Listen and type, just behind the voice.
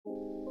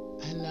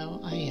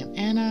Hello, I am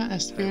Anna, a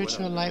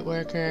spiritual light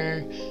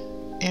worker,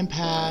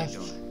 empath,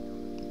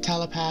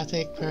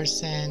 telepathic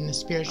person,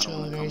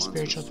 very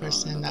spiritual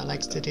person that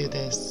likes to do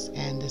this.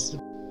 And this is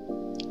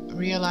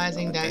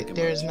realizing that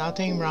there's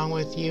nothing wrong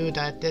with you,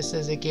 that this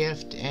is a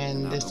gift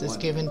and this is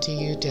given to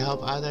you to help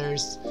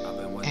others.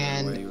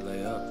 And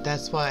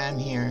that's why I'm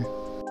here.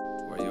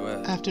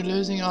 After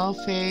losing all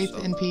faith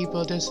in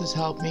people, this has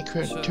helped me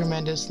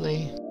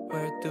tremendously.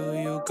 Where do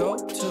you go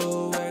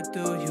to? Where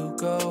do you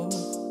go?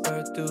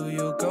 Where do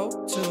you go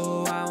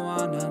to? I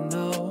wanna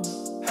know.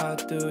 How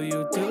do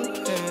you do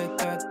it?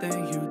 That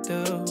thing you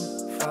do.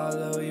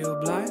 Follow you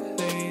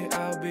blindly,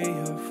 I'll be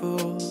your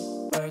fool.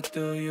 Where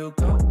do you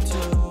go to?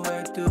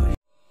 Where do you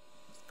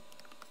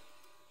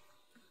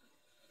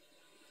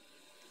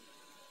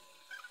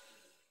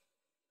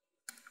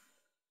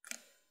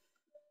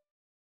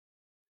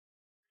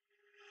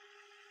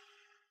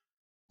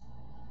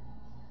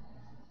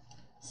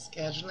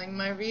Scheduling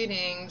my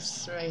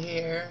readings right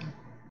here,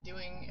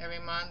 doing every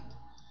month.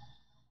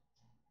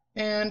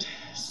 And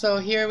so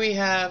here we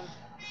have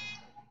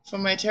for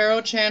my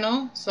tarot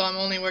channel, so I'm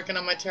only working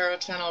on my tarot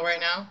channel right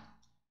now.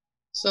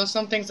 So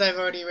some things I've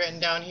already written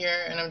down here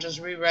and I'm just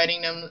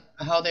rewriting them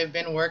how they've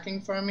been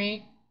working for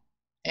me.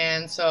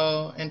 And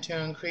to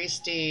increase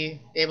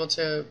be able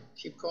to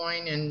keep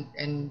going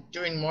and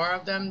doing more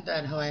of them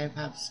that how I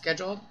have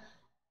scheduled,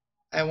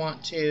 I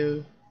want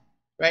to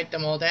write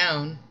them all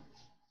down.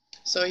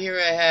 So here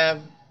I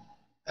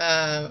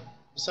have,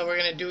 so we're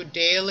going to do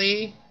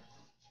daily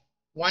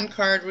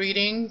 1-card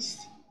readings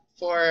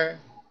for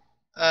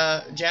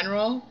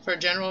general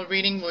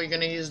reading. We're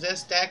going to use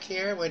this deck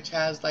here, which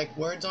has like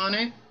words on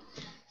it.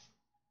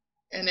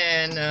 And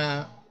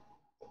then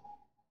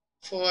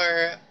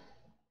for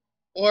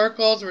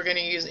oracles, we're going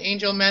to use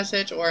angel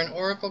message or an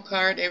oracle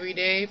card every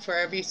day for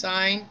every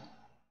sign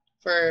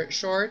for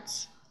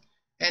shorts.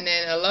 And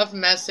then a love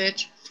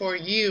message for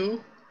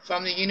you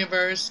from the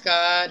universe,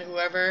 God,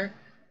 whoever,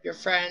 your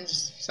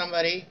friends,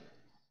 somebody.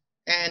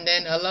 And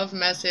then a love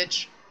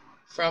message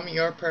from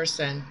your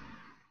person.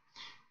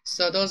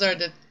 So those are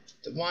the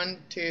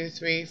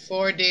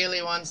 4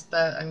 daily ones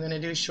that I'm going to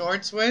do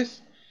shorts with.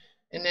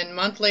 And then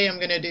monthly I'm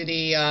going to do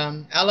the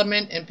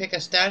element and pick a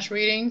stash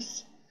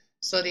readings.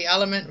 So the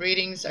element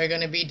readings are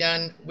going to be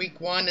done, week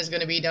 1 is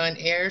going to be done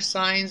air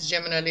signs,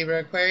 Gemini,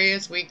 Libra,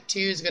 Aquarius. Week 2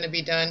 is going to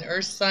be done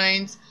earth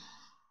signs,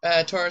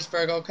 Taurus,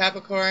 Virgo,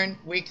 Capricorn.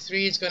 Week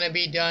 3 is going to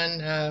be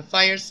done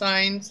fire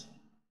signs,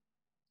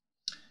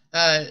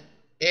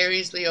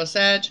 Aries, Leo,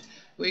 Sag.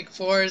 Week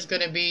 4 is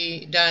going to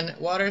be done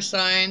water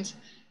signs,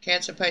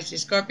 Cancer,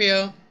 Pisces,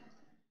 Scorpio.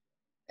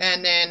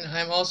 And then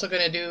I'm also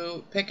going to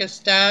do pick a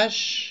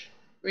stash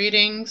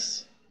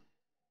readings.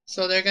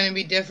 So they're going to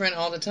be different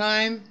all the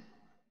time.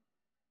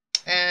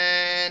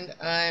 And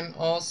I'm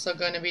also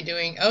going to be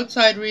doing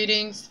outside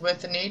readings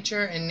with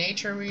nature and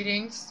nature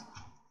readings.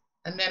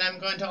 And then I'm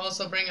going to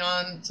also bring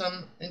on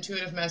some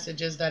intuitive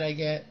messages that I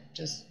get,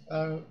 just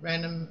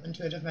random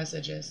intuitive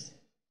messages.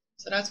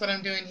 So that's what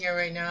I'm doing here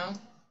right now.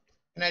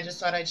 And I just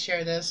thought I'd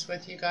share this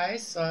with you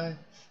guys. So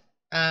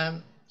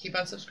keep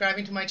on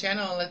subscribing to my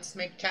channel. Let's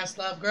make Cast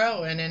Love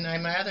grow. And then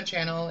my other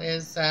channel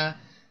is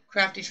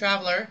Crafty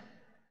Traveler.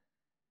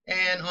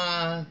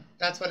 And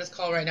that's what it's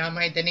called right now.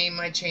 The name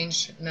might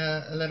change in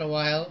a little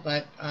while,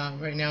 but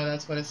right now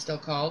that's what it's still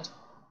called.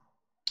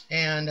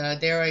 And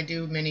there I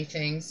do many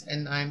things,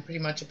 and I'm pretty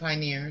much a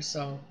pioneer.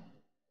 So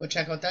go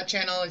check out that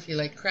channel if you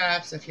like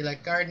crafts, if you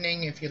like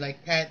gardening, if you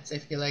like pets,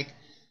 if you like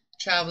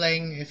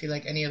traveling, if you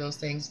like any of those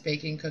things,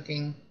 baking,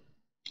 cooking,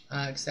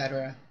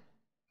 etc.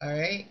 All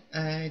right,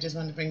 I just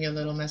wanted to bring you a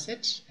little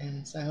message,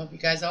 and so I hope you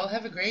guys all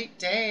have a great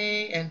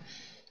day, and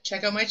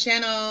check out my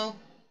channel,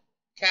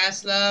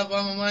 Cast Love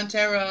 111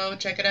 Tarot.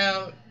 Check it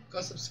out.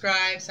 Go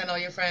subscribe. Send all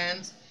your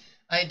friends.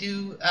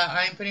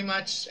 I'm pretty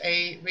much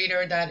a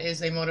reader that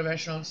is a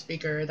motivational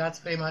speaker. That's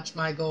pretty much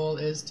my goal,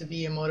 is to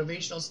be a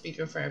motivational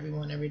speaker for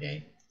everyone every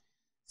day.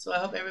 So I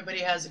hope everybody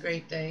has a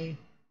great day.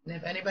 And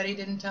if anybody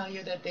didn't tell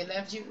you that they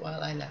loved you,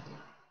 well, I love you.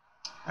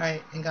 All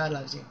right, and God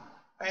loves you.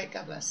 All right,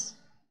 God bless.